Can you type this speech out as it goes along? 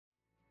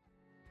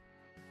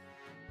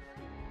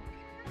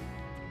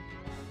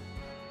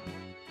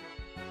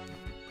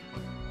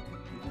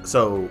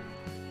So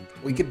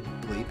We could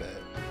bleep it.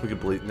 we could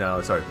bleep. No,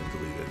 it's already been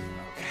deleted.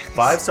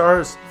 5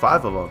 stars,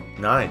 5 of them,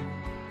 9.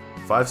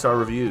 5-star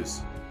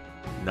reviews,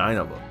 9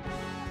 of them.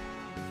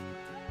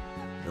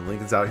 And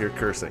Lincoln's out here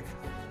cursing.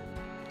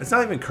 It's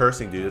not even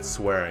cursing, dude. It's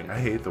swearing. I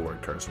hate the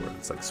word curse word.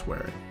 It's like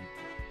swearing.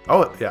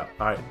 Oh, yeah.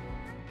 All right.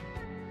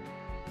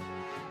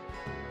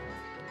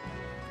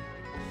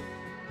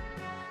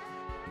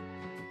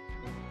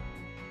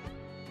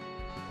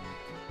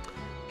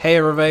 Hey,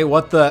 everybody,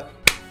 what the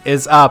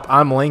is up?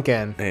 I'm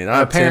Lincoln. Hey, and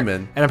I'm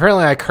Timon. And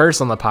apparently I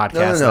curse on the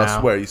podcast No. now.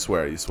 Swear. You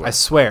swear. I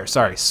swear.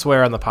 Sorry.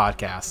 Swear on the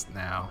podcast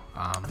now.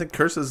 I think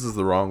curses is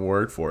the wrong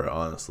word for it,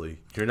 honestly.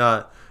 You're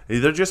not...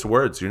 They're just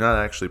words. You're not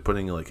actually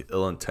putting like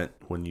ill intent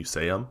when you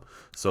say them.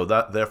 So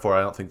therefore,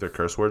 I don't think they're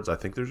curse words. I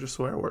think they're just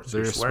swear words.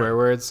 They're just swear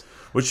words.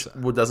 Which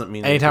doesn't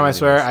mean... Anytime I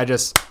swear, I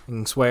just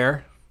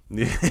swear.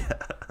 Yeah.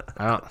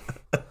 I don't...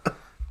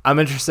 I'm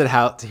interested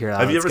to hear that.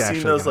 Have you ever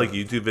seen those like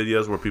YouTube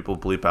videos where people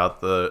bleep out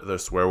their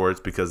swear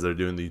words because they're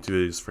doing the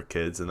YouTube videos for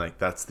kids, and like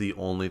that's the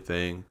only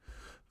thing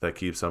that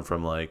keeps them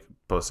from like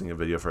posting a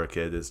video for a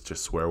kid is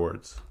just swear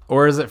words?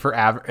 Or is it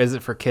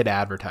for kid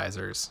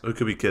advertisers? It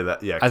could be kid.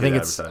 Yeah, I think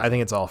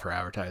it's all for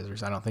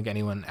advertisers. I don't think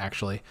anyone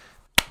actually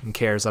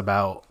cares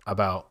about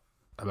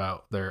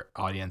their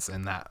audience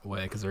in that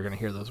way because they're going to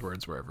hear those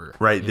words wherever.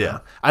 Right. Yeah.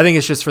 Know. I think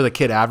it's just for the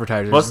kid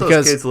advertisers. Most of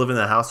those kids live in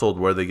a household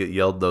where they get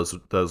yelled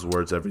those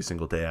words every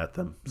single day at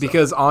them. So.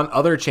 Because on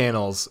other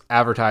channels,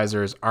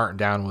 advertisers aren't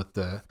down with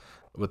the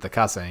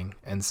cussing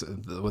and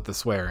with the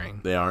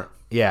swearing. They aren't.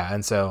 Yeah,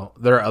 and so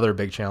there are other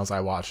big channels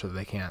I watch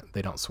that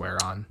they don't swear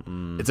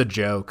on. It's a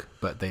joke,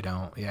 but they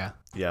don't. Yeah.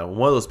 Yeah.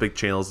 One of those big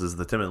channels is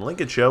the Tim and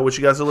Lincoln Show, which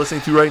you guys are listening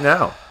to right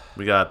now.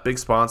 We got big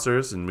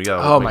sponsors, and we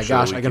got. Oh my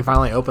gosh! I can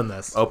finally open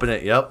this. Open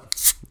it. Yep,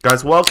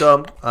 guys,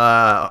 welcome.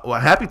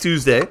 Happy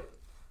Tuesday.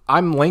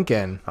 I'm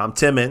Lincoln. I'm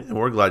Timon, and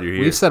we're glad you're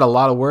here. We've said a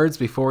lot of words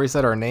before we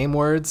said our name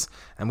words,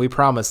 and we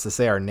promised to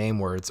say our name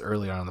words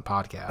earlier on the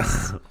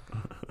podcast.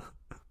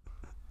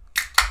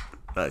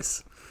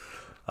 Nice.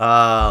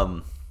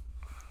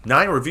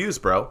 9 reviews,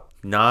 bro.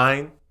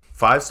 9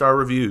 5-star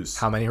reviews.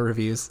 How many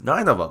reviews?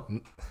 9 of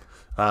them.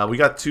 We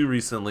got 2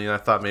 recently, and I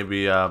thought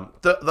maybe the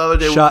other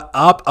day... Shut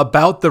up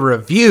about the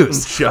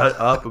reviews. Shut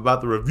up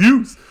about the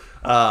reviews.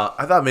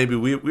 I thought maybe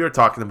we were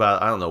talking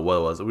about... I don't know what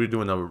it was. We were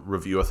doing a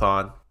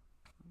review-a-thon.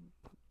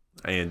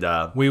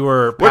 And we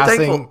were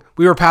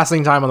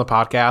passing time on the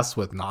podcast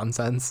with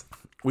nonsense.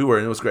 We were,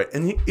 and it was great.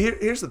 And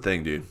here's the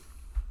thing, dude.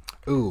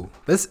 Ooh,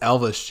 this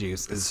Elvis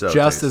juice is so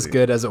just tasty. as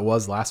good as it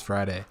was last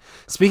Friday.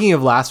 Speaking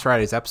of last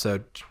Friday's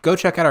episode, go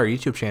check out our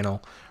YouTube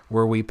channel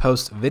where we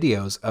post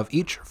videos of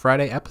each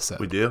Friday episode.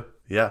 We do,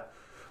 yeah.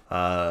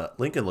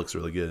 Lincoln looks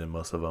really good in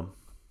most of them.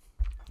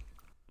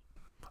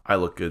 I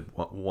look good.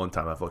 One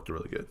time I've looked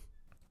really good.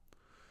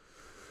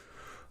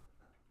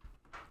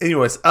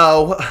 Anyways,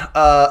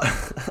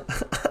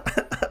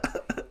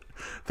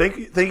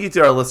 thank you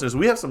to our listeners.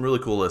 We have some really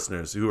cool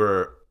listeners who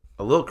are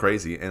a little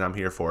crazy, and I'm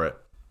here for it.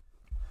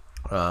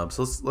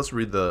 So let's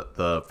read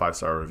the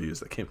 5-star reviews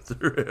that came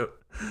through.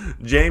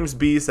 James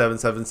B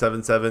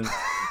 7777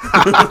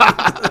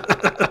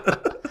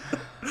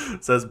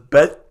 says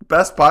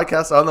best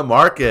podcast on the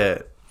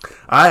market.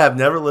 I have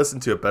never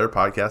listened to a better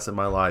podcast in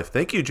my life.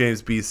 Thank you,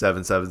 James B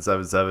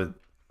 7777.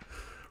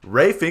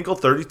 Ray Finkel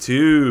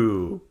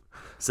 32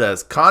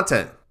 says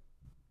content.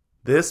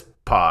 This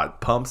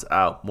pod pumps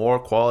out more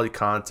quality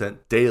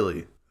content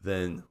daily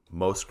than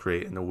most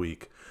create in a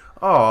week.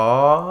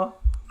 Aww.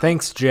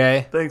 Thanks,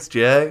 Jay. Thanks,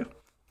 Jay.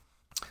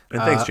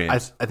 And thanks,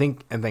 James.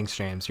 Thanks,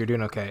 James. You're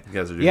doing okay. You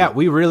guys are doing good.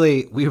 We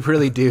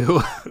really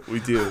do. We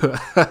do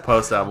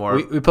post out more.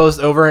 We post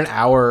over an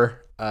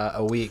hour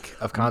a week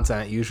of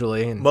content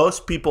usually. And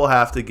most people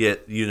have to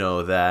get,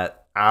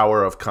 that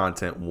hour of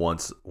content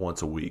once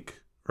a week,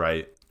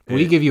 right?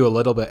 We give you a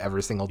little bit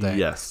every single day.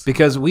 Yes.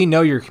 Because we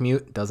know your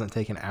commute doesn't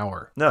take an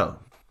hour. No.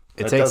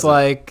 It takes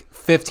like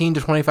 15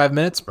 to 25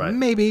 minutes, right?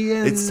 Maybe.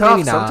 It's tough.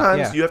 Maybe not.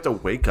 Sometimes you have to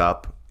wake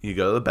up, you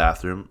go to the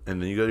bathroom,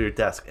 and then you go to your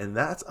desk. And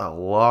that's a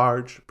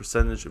large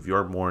percentage of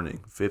your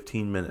morning,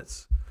 15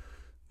 minutes.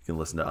 You can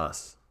listen to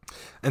us.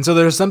 And so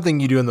there's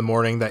something you do in the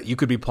morning that you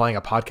could be playing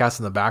a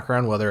podcast in the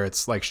background, whether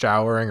it's like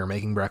showering or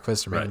making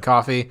breakfast or making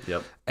coffee.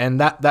 Yep.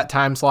 And that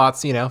time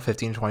slot's,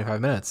 15 to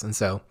 25 minutes. And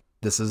so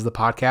this is the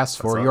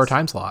podcast for your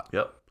time slot.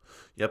 Yep.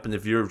 And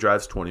if your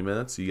drive's 20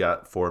 minutes, you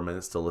got 4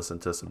 minutes to listen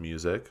to some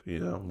music,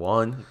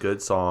 one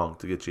good song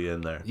to get you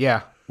in there.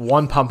 Yeah.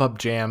 One pump up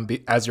jam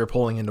as you're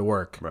pulling into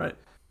work. Right.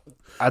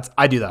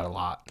 I do that a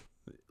lot.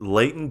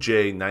 Leighton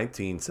J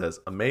 19 says,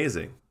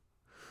 amazing.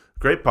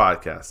 Great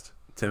podcast.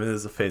 Tim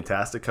is a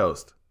fantastic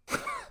host.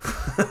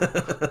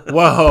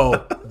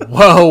 Whoa.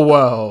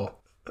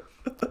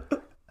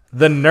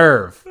 The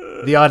nerve,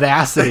 the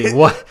audacity.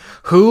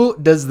 Who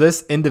does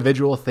this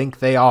individual think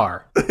they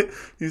are?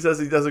 He says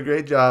he does a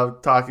great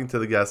job talking to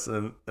the guests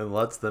and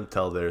lets them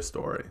tell their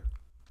story.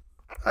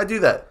 I do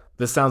that.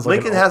 This sounds like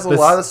Lincoln has a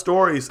lot of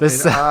stories.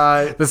 This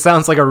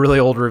sounds like a really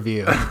old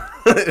review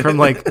from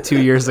like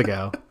 2 years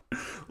ago.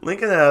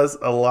 Lincoln has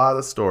a lot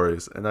of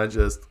stories, and I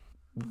just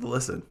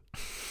listen.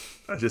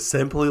 I just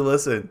simply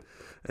listen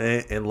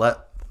and let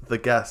the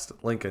guest,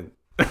 Lincoln,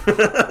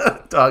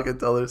 talk and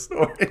tell their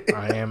story.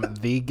 I am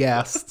the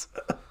guest.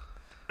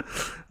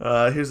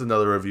 Here's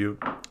another review.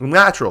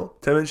 Natural.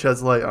 Tim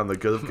sheds light on the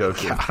good of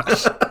Goshen.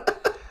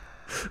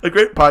 A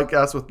great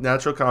podcast with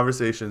natural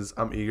conversations.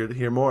 I'm eager to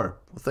hear more.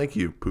 Well, thank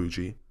you,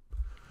 Pooji.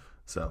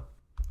 So,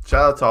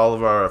 shout out to all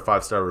of our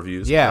 5-star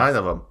reviews. Yeah. 9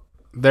 of them.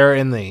 They're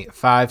in the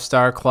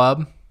 5-star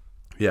club.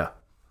 Yeah.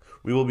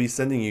 We will be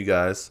sending you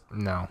guys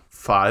No.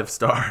 5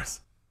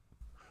 stars.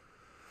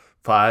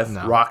 5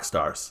 No. rock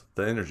stars.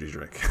 The energy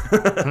drink.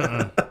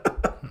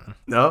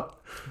 No?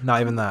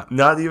 Not even that.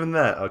 Not even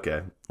that.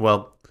 Okay.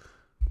 Well,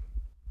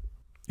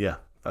 yeah.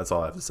 That's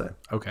all I have to say.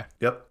 Okay.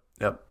 Yep.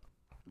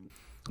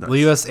 Nice.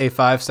 Leave us a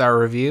 5-star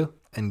review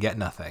and get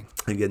nothing.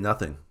 And get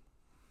nothing.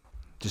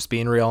 Just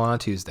being real on a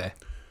Tuesday.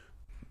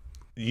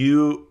 We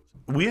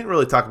didn't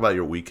really talk about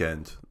your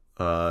weekend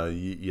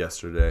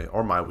yesterday,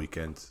 or my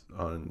weekend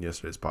on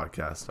yesterday's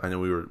podcast. I know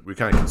we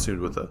kind of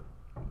consumed with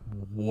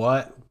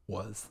What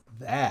was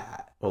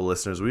that? well,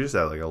 listeners, we just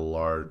had like a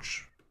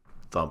large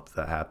thump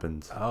that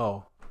happened.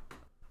 Oh.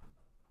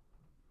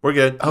 We're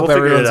good. I hope We'll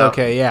figure it everyone's out.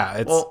 okay. Yeah,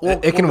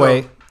 it can we'll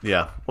wait. go-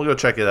 Yeah, we'll go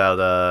check it out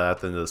at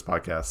the end of this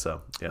podcast.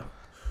 So yeah,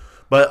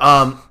 but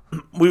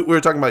we were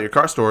talking about your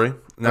car story,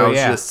 and I was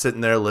just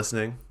sitting there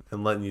listening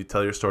and letting you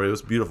tell your story. It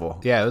was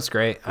beautiful. Yeah, it was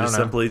great. I You don't know.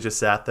 simply just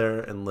sat there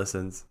and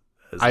listened.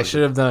 I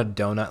should have done a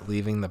donut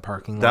leaving the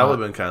parking lot. That would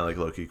have been kind of like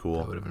low-key That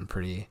cool. would have been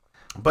pretty.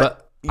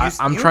 But I'm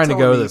you were trying to telling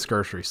go to me- this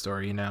grocery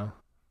store, you know?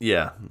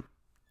 Yeah,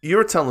 you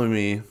were telling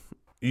me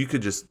you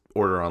could just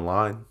order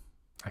online,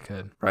 I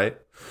could. right?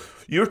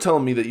 You were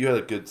telling me that you had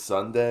a good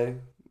Sunday,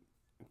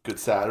 good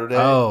Saturday.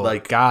 Oh,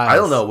 like guys. I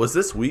don't know. Was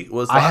this week?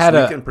 Was I last had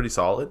weekend pretty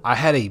solid? I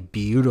had a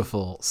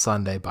beautiful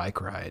Sunday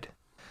bike ride.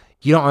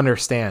 You don't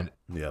understand.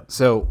 Yep.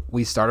 So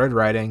we started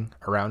riding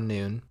around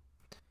noon,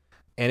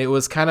 and it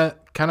was kind of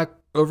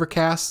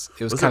overcast.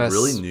 It was Was kind it of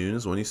really noon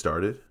is when you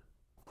started?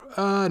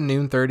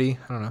 noon 30.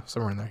 I don't know,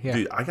 somewhere in there. Yeah,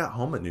 Dude, I got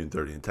home at noon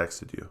 30 and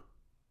texted you.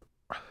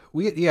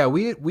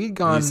 we'd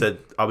gone. You said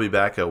I'll be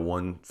back at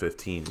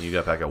 1:15. You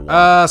got back at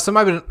 1. So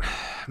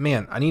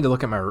man, I need to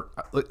look at my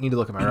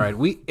ride.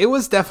 It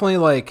was definitely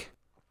like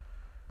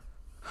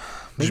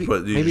Did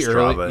maybe you maybe just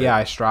early. Strava it? Yeah,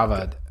 I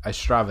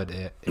Strava'd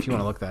it. If you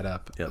want to look that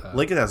up. Yeah.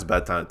 Lincoln has a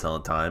bad time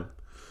telling time.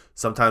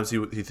 Sometimes he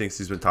thinks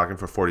he's been talking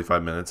for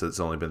 45 minutes. It's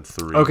only been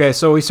 3. Okay,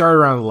 so we started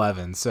around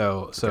 11.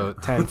 So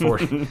 10:40,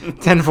 Around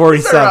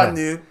 10:47.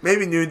 noon,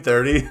 maybe noon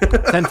 30.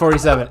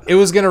 10:47. It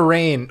was gonna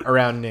rain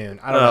around noon.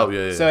 I don't know.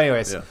 Yeah. So,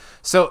 anyways, yeah.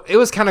 so it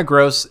was kind of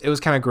gross. It was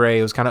kind of gray.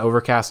 It was kind of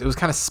overcast. It was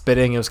kind of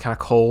spitting. It was kind of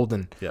cold.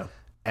 Yeah.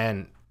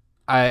 And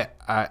I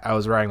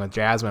was riding with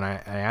Jasmine. I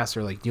asked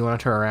her, like, do you want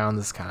to turn around?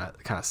 This kind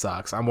of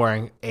sucks. I'm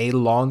wearing a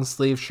long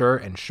sleeve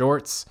shirt and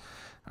shorts.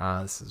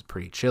 This is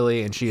pretty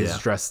chilly, and she is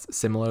dressed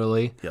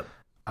similarly. Yep.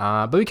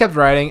 But we kept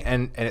riding,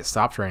 and it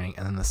stopped raining,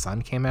 and then the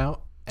sun came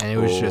out, and it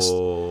was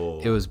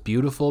it was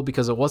beautiful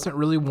because it wasn't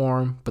really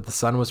warm, but the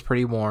sun was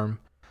pretty warm,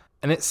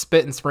 and it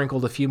spit and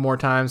sprinkled a few more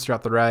times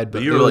throughout the ride.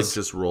 But you were like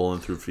just rolling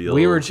through fields.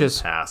 we were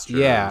just pastures.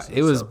 yeah. and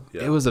It was stuff.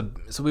 Yeah. it was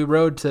so we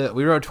rode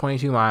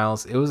 22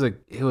 miles. It was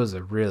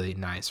a really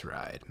nice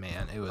ride,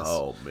 man. It was.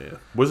 Oh man,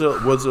 was there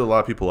a lot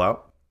of people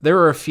out? There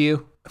were a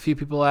few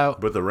people out.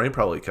 But the rain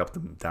probably kept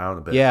them down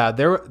a bit. Yeah,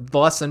 there were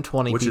less than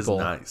 20 which people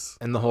is nice.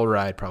 in the whole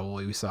ride.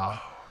 Probably we saw.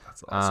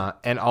 That's awesome.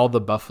 And all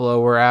the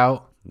buffalo were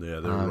out. Yeah,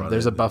 they were running.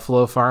 There's a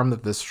buffalo farm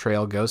that this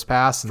trail goes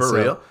past. And For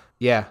real?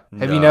 Yeah.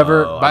 Have you No,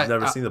 never? I've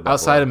never seen the buffalo.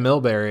 Outside of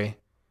Millbury,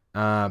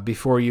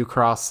 before you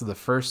cross the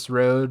first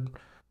road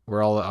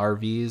where all the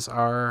RVs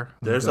are.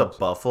 There's a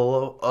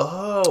buffalo.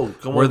 Oh,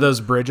 come where on. those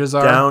bridges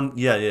are. Down.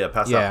 Yeah,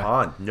 past Yeah. that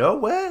pond. No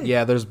way.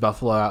 Yeah, there's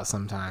buffalo out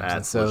sometimes. and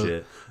That's so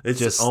legit. It's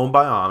just- just owned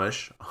by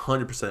Amish.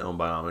 100% owned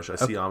by Amish.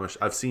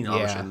 I've seen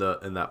Amish Yeah.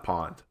 in that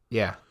pond.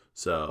 Yeah,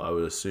 So I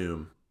would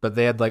assume. but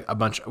they had like a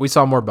bunch. We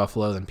saw more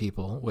buffalo than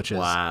people, which is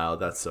Wow,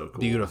 that's so cool.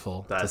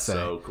 beautiful That's to say.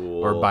 so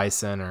cool. Or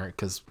bison, or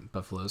because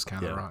buffalo's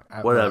kind of Yeah. wrong.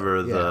 Whatever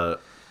Yeah. the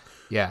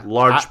Yeah.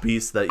 large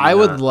piece that you I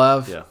would got.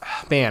 love, Yeah.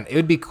 man, it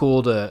would be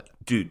cool to.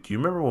 Dude, do you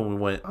remember when we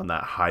went on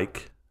that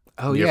hike?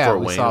 Oh near yeah, Fort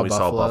we Wayne saw and we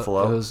saw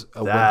buffalo. It was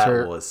a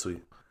That was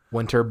sweet.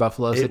 winter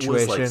buffalo It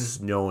situation. was like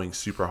snowing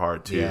super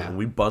hard too, Yeah. and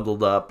we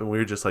bundled up and we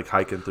were just like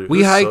hiking through. It we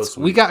was so hiked.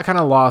 sweet. We got kind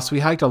of lost. We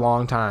hiked a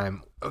long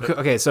time.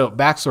 Okay, so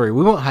backstory: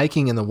 we went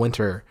hiking in the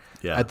winter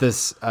Yeah. at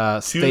this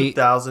state.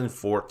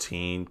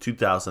 2014,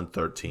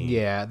 2013.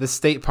 Yeah, this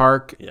state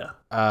park Yeah.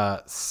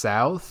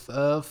 south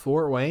of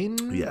Fort Wayne.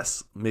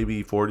 Yes.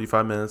 Maybe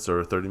 45 minutes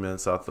or 30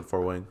 minutes south of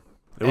Fort Wayne.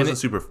 It And wasn't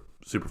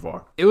super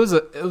far. It was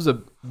a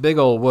big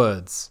old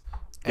woods.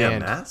 Yeah,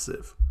 And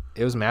massive.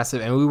 it was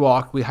massive, and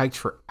we hiked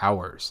for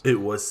hours It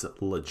was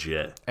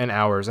legit. and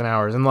hours and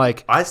hours, and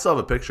like I still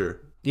have a picture.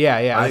 yeah,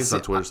 I think it's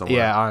on Twitter somewhere.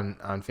 Yeah,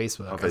 on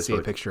Facebook, I see a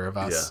Facebook. picture of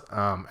us.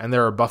 And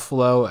there were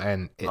buffalo,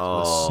 and it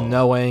was Oh,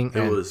 snowing. It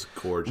and was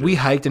gorgeous. we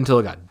hiked until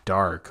it got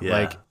dark. Yeah.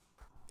 Like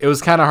it was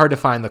kind of hard to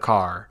find the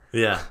car.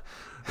 Yeah.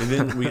 And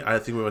then I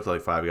think we went to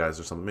like Five Guys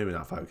or something. Maybe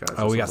not Five Guys.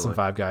 Oh, or we got something some like-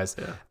 Five Guys.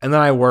 Yeah. And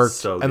then I worked,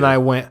 So and then I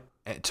went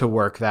to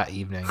work that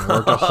evening. I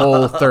worked a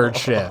whole third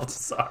shift.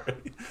 Sorry.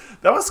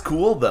 That was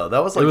cool, though.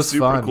 That was like It was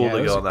super fun. cool Yeah,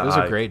 to go on that It was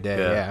hike. a great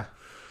day.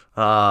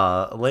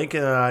 Yeah.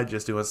 Lincoln and I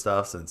just doing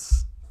stuff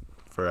since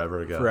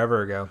forever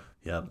ago.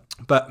 Yep.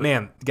 But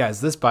man,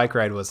 guys, this bike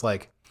ride was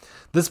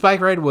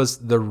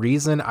the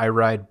reason I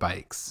ride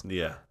bikes.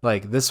 Yeah.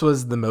 Like, this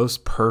was the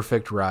most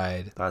perfect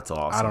ride. That's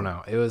awesome. I don't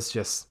know. It was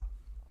just.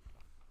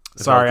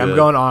 It Sorry, felt I'm good.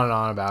 going on and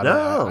on about it.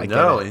 I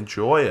get it.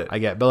 Enjoy it. I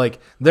get, but like,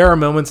 there are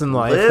moments in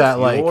life Live that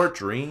like your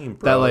dream,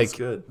 bro. that like It's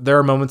good. there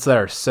are moments that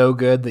are so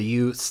good that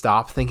you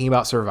stop thinking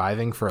about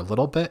surviving for a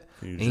little bit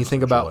and you just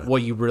think enjoy about it.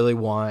 what you really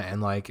want,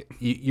 and like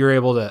you're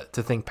able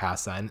to think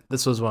past that. And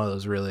this was one of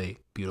those really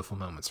beautiful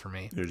moments for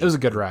me. It was a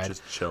good ride.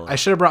 Just chilling. I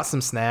should have brought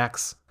some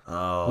snacks.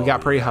 Oh, We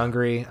got pretty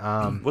hungry.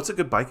 What's a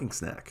good biking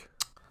snack?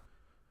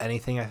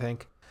 Anything, I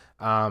think.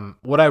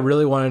 What I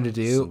really wanted to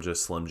do, Some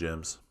just Slim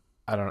Jims.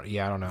 I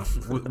don't know.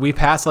 We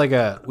passed like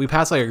a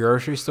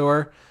grocery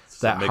store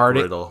that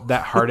McGriddle.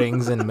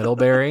 Harding's in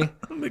Middlebury.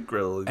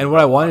 McGriddle. And what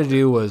I wanted to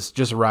do was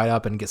just ride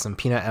up and get some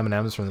peanut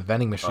M&Ms from the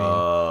vending machine.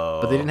 Oh.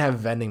 But they didn't have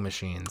vending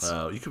machines.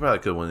 Oh, you could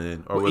probably went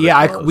in. Or were they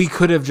Yeah, closed? we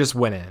could have just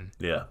went in.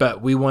 Yeah.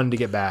 But we wanted to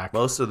get back.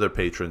 Most of their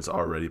patrons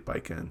already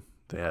bike in.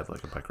 They have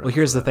like a bike ride. Well,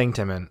 here's the thing,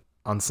 Timon.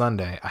 On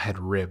Sunday, I had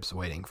ribs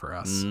waiting for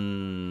us.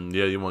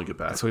 Yeah, you want to get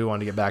back. So we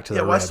wanted to get back to the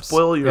Yeah, why ribs.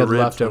 spoil We your had ribs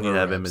when leftover you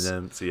have ribs.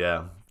 M&Ms?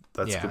 Yeah,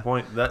 that's a Yeah. good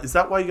point. Is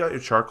that why you got your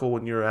charcoal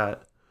when you were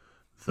at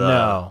the...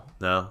 No.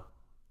 No?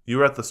 You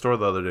were at the store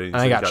the other day. And you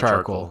And I said got you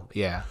charcoal.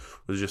 Yeah.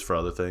 Was it just for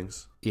other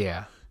things?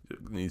 Yeah. You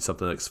need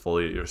something to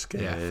exfoliate your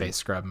skin. Yeah, face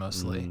scrub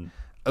mostly.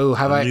 Oh,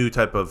 have A I new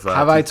type of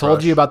have I told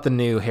toothbrush. you about the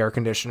new hair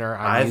conditioner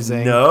I'm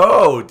using?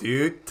 No,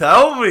 dude.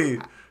 Tell me.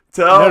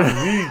 Tell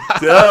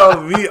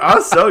me.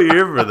 I'm so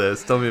here for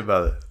this. Tell me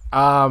about it.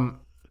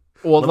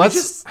 Well, me let's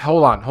just-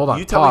 hold on.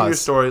 You tell me your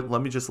Pause. story.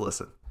 Let me just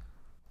listen.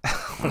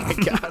 Oh my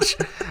gosh,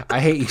 I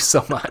hate you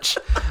so much.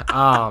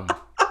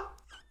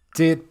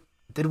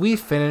 Did we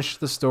finish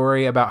the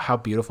story about how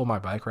beautiful my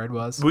bike ride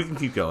was? We can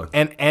keep going.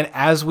 And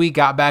as we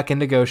got back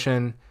into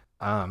Goshen,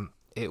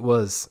 it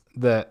was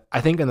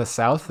I think in the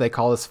South they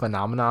call this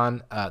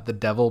phenomenon the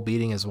devil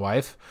beating his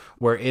wife,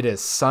 where it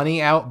is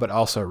sunny out but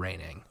also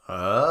raining.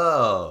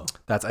 Oh.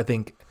 I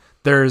think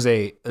there's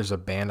a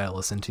band I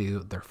listen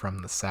to. They're from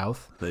the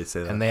South. They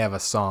say that. And they have a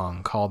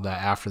song called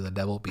After the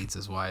Devil Beats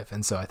His Wife.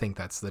 And so I think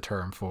that's the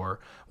term for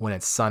when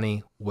it's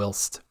sunny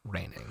whilst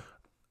raining.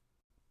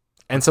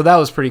 And so that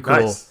was pretty cool.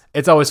 Nice.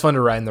 It's always fun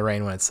to ride in the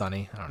rain when it's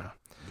sunny. I don't know.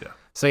 Yeah.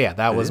 So yeah,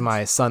 that was is.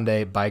 my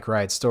Sunday bike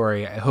ride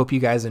story. I hope you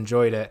guys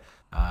enjoyed it.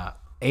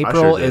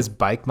 April sure did. is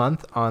bike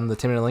month on the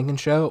Tim and Lincoln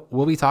Show.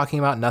 We'll be talking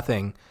about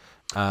nothing,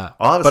 I'll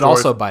have a but story-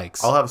 also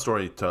bikes. I'll have a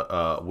story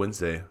to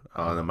Wednesday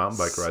on a mountain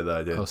bike ride that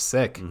I did. Oh,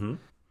 sick.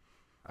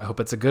 I hope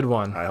it's a good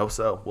one. I hope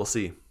so. We'll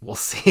see. We'll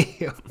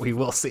see. We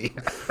will see.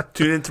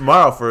 Tune in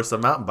tomorrow for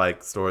some mountain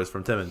bike stories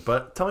from Timon.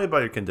 But tell me about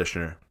your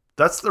conditioner.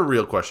 That's the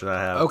real question I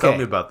have. Okay. Tell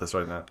me about this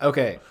right now.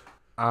 Okay.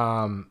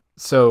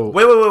 So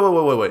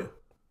Wait.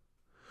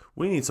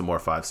 We need some more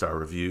 5-star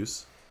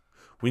reviews.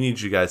 We need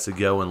you guys to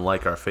go and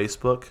like our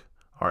Facebook,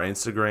 our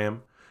Instagram,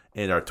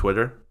 and our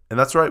Twitter. And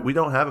that's right, we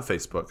don't have a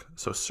Facebook,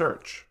 so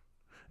search.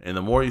 And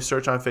the more you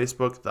search on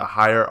Facebook, the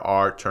higher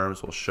our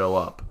terms will show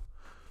up.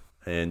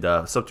 And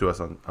sub to us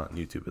on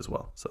YouTube as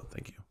well. So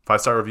thank you.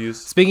 5-star reviews.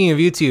 speaking of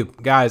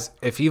YouTube, guys,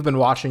 if you've been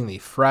watching the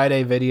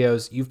Friday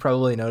videos, you've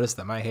probably noticed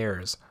that my hair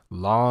is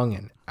long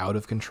and out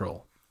of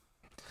control.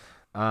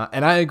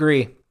 And I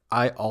agree.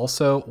 I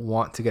also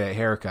want to get a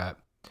haircut.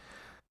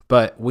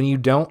 But when you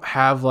don't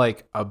have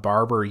like a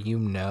barber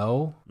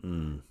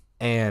and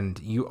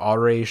you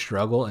already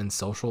struggle in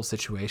social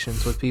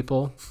situations with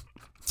people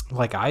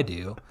like I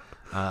do,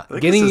 I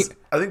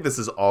think this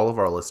is all of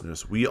our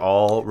listeners. We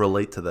all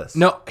relate to this.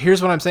 No,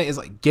 here's what I'm saying is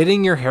like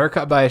getting your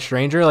haircut by a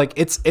stranger, like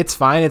it's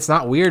fine, it's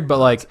not weird, but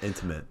like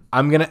Intimate.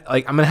 I'm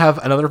gonna have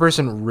another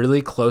person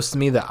really close to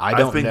me that I don't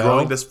know. I've been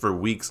growing this for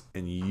weeks,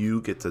 and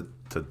you get to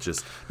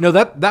just No,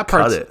 that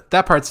part's it.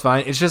 that part's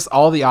fine. It's just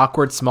all the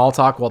awkward small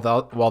talk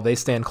while they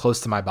stand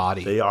close to my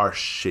body. they are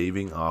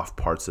shaving off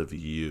parts of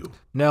you.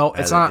 No,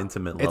 at it's an not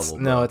intimate it's,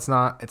 level, No, bro. it's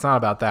not. It's not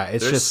about that.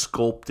 It's They're just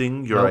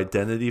sculpting your Nope.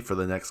 identity for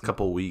the next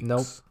couple weeks.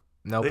 Nope.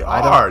 They I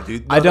are, don't,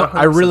 dude. I don't.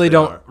 I 100% really they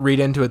don't are. read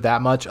into it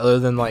that much. Other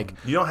than like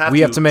You don't have we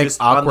to, have to make just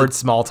on the- awkward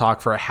small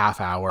talk for a half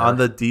hour. On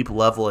the deep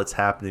level, it's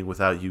happening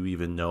without you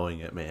even knowing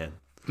it, man.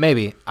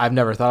 Maybe I've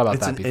never thought about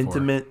It's that an before.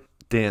 intimate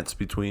dance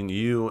between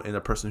you and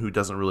a person who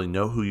doesn't really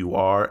know who you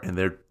are, and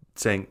they're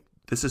saying,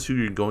 this is who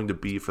you're going to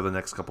be for the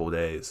next couple of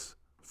days,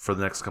 for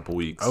the next couple of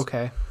weeks.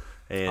 Okay.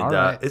 And All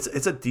right.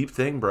 it's a deep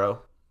thing, bro.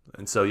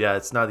 And so, yeah,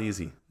 it's not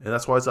easy. And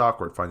that's why it's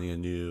awkward finding a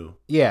new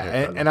Yeah,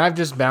 haircut. and I've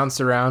just bounced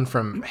around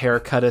from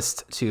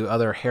haircuttist to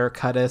other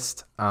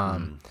haircuttist,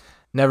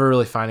 never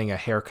really finding a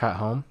haircut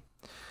home.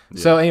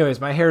 So anyways,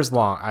 my hair's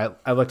long.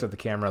 I looked at the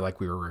camera like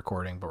we were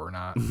recording, but we're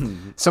not.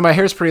 So my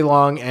hair's pretty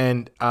long,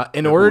 and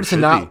in order to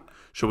not...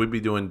 Should we be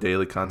doing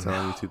daily content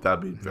on YouTube?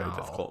 That'd be very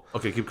difficult.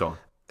 Okay, keep going.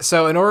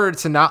 So in order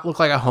to not look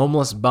like a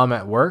homeless bum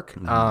at work,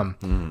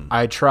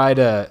 I try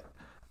to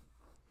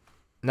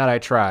not I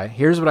try.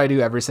 Here's what I do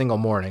every single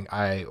morning.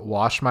 I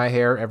wash my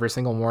hair every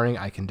single morning.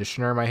 I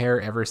conditioner my hair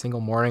every single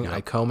morning.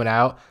 I comb it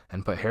out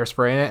and put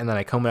hairspray in it, and then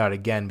I comb it out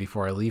again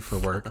before I leave for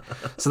work.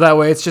 So that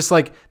way it's just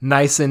like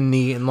nice and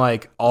neat and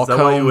like all combed. Is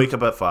that why you wake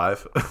up at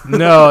 5?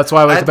 No, that's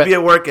why I I wake have up to at be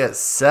at work at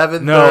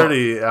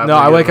 7:30. No,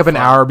 I wake up an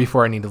hour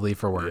before I need to leave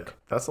for work. Yeah,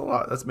 that's a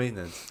lot. That's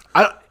maintenance.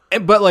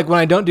 But like when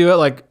I don't do it,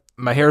 like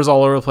my hair's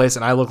all over the place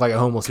and I look like a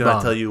homeless Can bum.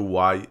 I tell you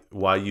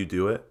why you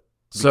do it?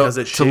 So Because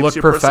it shapes to look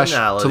your professional,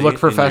 personality, to look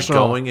and you're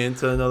professional, going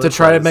into another to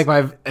try to place, make my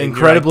and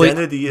incredibly your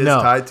identity is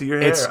tied to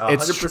your hair.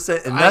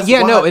 100%. And that's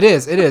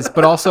it is.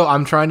 But also,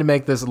 I'm trying to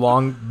make this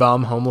long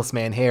bum homeless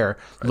man hair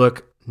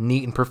look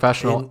neat and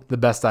professional the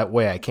best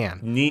way I can.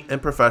 Neat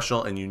and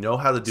professional, and you know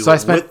how to do So I it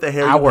spent with the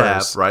hair hours, you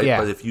have, right? yeah.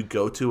 But if you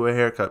go to a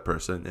haircut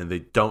person and they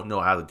don't know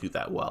how to do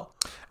that well,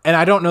 And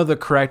I don't know the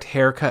correct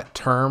haircut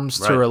terms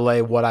to Right.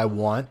 relay what I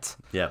want.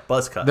 yeah,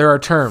 buzz cut. There are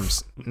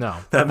terms. No.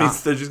 That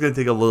means they're just going to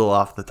take a little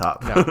off the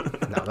top. No,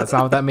 that's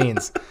not what that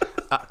means.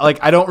 Like,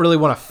 I don't really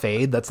want to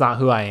fade. That's not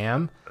who I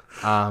am.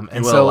 And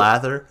You want so, a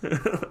lather?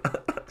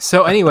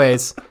 so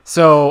anyways,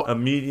 so A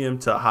medium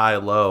to high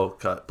low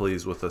cut,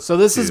 please, with a So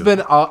this has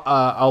been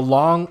a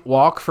long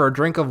walk for a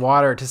drink of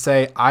water to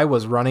say I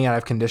was running out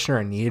of conditioner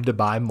and needed to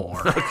buy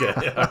more.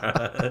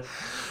 Okay.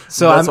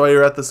 So That's why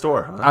you're at the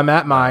store, huh? I'm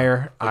at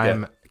Meijer. Okay.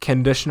 I'm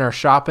conditioner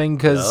shopping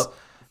because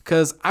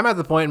I'm at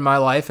the point in my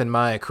life and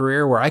my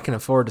career where I can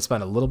afford to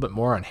spend a little bit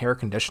more on hair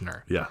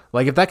conditioner. Yeah.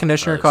 Like if that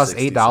conditioner costs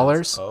 60 $8,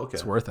 cents. Oh, okay.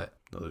 it's worth it.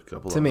 Another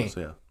couple To of me. those,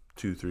 yeah.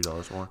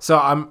 $2-3 more. So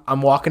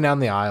I'm walking down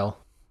the aisle,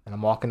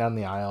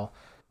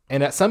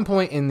 and at some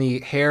point in the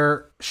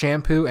hair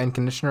shampoo and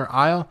conditioner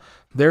aisle,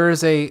 there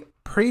is a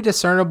pretty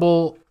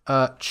discernible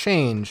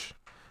change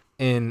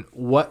in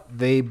what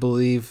they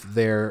believe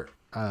their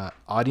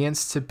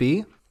audience to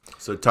be.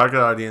 So target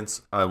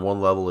audience on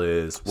one level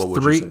is, what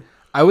would you say?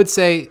 I would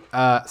say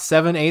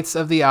 7/8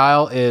 of the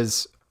aisle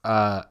is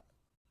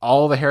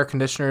all the hair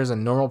conditioners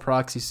and normal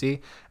products you see,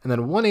 and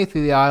then 1/8 of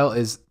the aisle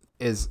is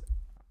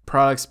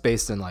products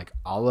based in like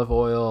olive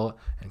oil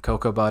and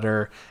cocoa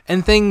butter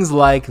and things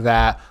like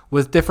that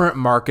with different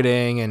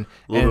marketing and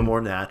A little bit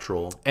more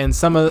natural. and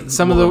some of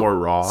the more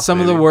raw, some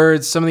of maybe. the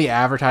words, some of the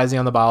advertising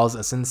on the bottles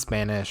is in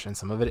Spanish and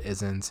some of it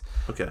isn't.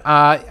 Okay.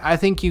 I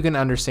think you can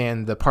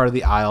understand the part of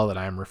the aisle that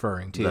I'm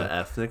referring to. The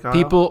ethnic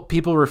aisle?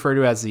 People refer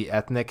to it as the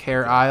ethnic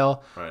hair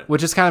aisle, Right.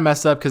 which is kind of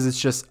messed up because it's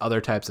just other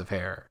types of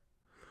hair.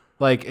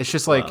 Like it's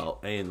just like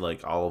and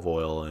like olive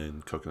oil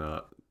and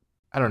coconut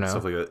I don't know.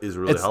 stuff like that is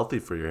really healthy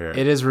for your hair.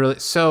 It is really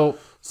so.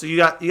 So you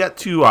got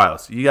two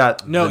aisles. You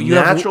got No, the you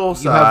have- natural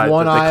you have side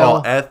one that they call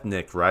aisle.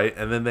 ethnic, right?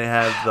 And then they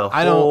have the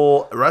I don't-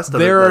 whole rest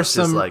of there it are that's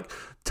just some- like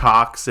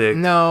toxic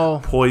No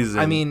poison.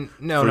 I mean,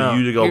 no, for no.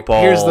 you to go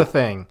Here's bald. the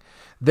thing: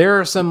 there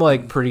are some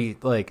like pretty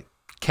like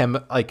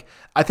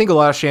I think a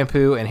lot of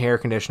shampoo and hair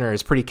conditioner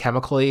is pretty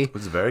chemically.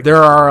 It's very there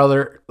are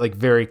other like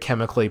very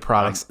chemically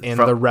products in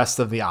from- the rest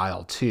of the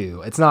aisle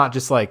too. It's not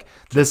just like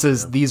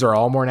these are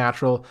all more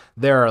natural.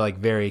 There are like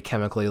very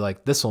chemically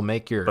like this will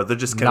make your But they're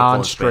just chemical in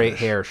non-straight Spanish.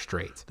 hair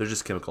straight. They're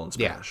just chemical in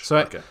Yeah.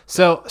 Spanish.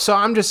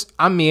 So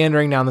I'm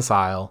meandering down this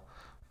aisle,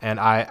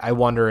 and I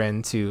wander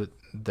into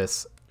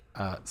this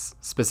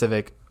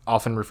specific,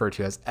 often referred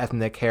to as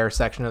ethnic hair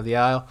section of the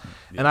aisle,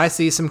 and I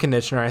see some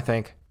conditioner. I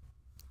think,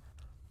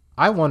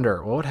 I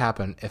wonder what would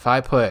happen if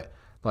I put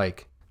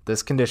like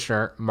this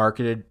conditioner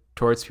marketed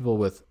towards people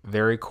with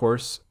very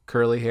coarse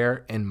curly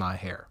hair in my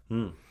hair.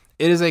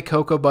 It is a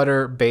cocoa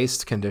butter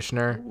based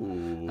conditioner.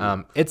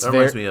 It's That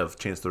reminds me of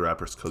Chance the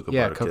Rapper's Cocoa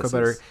Butter cocoa Kisses.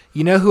 butter.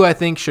 You know who I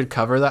think should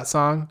cover that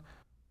song?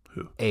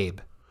 Who? Abe.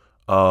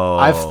 Oh.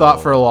 I've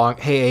thought for a long.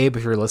 Hey Abe,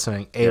 if you're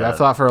listening, Abe, Yeah. I've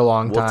thought for a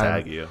long We'll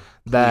time tag you.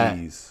 that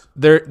Please.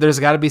 there's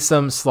got to be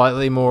some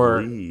slightly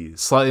more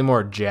Please.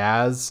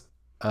 jazz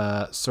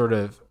sort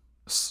of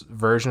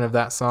version of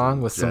that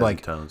song with some Jazzy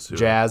like tones to it.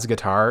 jazz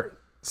guitar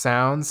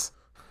sounds.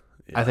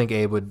 Yeah. I think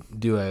Abe would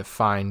do a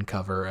fine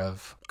cover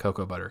of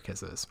Cocoa Butter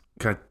Kisses.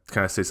 Can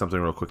I say something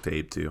real quick to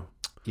Abe too?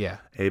 Yeah.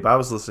 Abe, I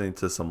was listening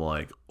to some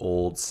like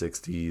old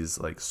 60s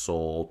like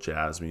soul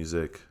jazz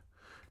music,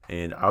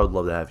 and I would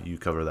love to have you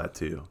cover that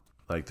too.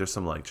 Like there's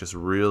some like just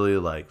really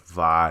like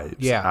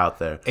vibes out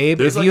there. Abe,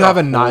 There's if like you have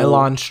a whole-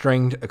 nylon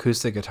stringed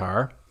acoustic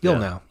guitar, you'll Yeah.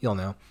 know. You'll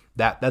know.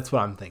 That's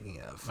what I'm thinking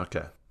of.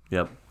 Okay.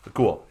 Yep.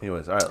 Cool.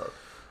 Anyways, all right.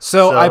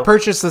 So I So-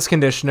 purchased this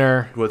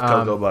conditioner With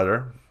cocoa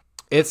butter.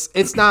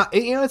 It's not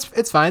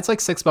it's fine. It's like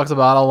 $6 a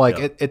bottle. Like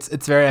it's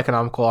very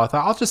economical. I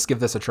thought I'll just give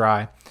this a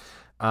try.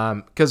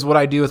 Because what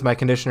I do with my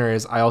conditioner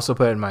is I also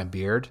put it in my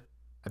beard.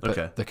 I put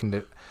Okay.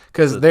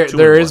 because So there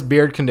 2-in-1. is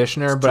beard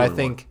conditioner, but I 2-in-1.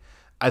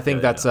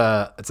 think that's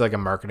it's like a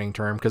marketing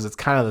term because it's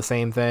kind of the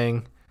same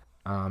thing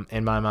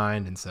in my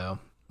mind, and so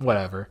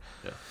whatever.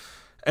 Yeah.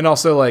 And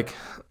also like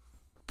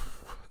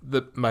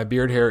my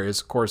beard hair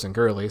is coarse and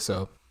curly,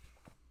 so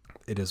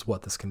it is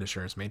what this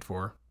conditioner is made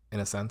for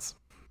in a sense.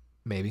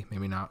 Maybe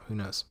not. Who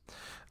knows?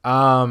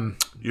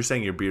 You're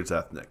saying your beard's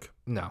ethnic.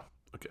 No.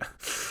 Okay.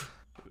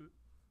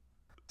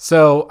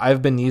 So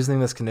I've been using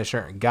this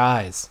conditioner,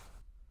 guys.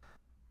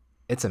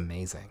 It's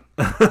amazing.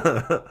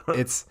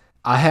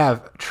 I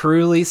have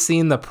truly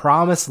seen the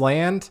promised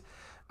land.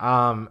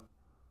 And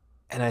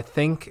I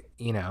think,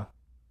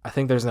 I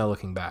think there's no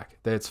looking back.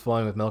 It's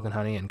flowing with milk and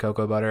honey and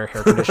cocoa butter,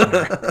 hair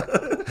conditioner.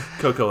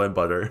 Cocoa and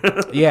butter.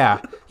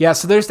 Yeah.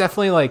 So there's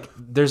definitely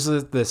there's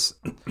this,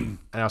 and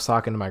I was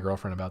talking to my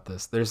girlfriend about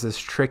this. There's this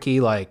tricky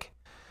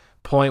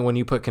point when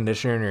you put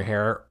conditioner in your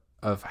hair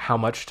of how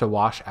much to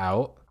wash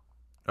out.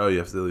 Oh, you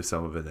have to leave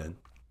some of it in.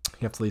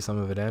 You have to leave some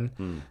of it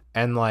in.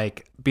 And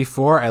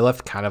before I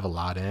left kind of a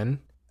lot in.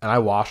 And I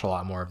wash a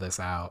lot more of this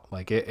out.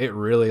 It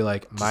really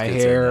my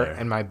hair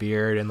and my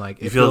beard and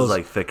it feels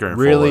thicker and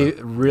really,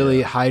 fuller.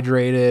 Really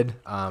hydrated.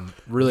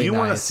 Really you nice.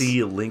 Want to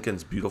see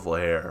Lincoln's beautiful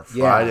hair?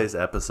 Friday's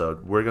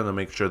episode, we're gonna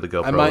make sure the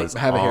GoPro I might is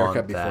have a haircut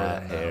on before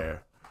that then,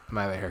 hair. I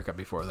might have a haircut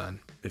before then.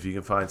 If you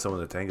can find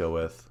someone to tango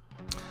with.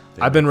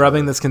 I've been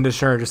rubbing this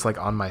conditioner just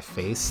on my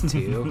face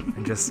too,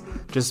 and just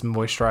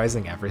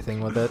moisturizing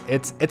everything with it.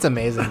 It's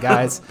amazing,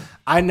 guys.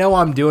 I know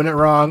I'm doing it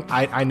wrong.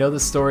 I know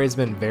the story has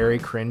been very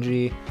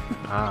cringy,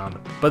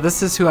 but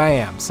this is who I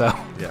am. So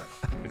yeah,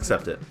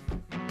 accept it.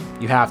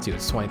 You have to.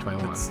 It's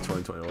 2021. It's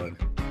 2021.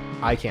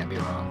 I can't be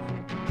wrong.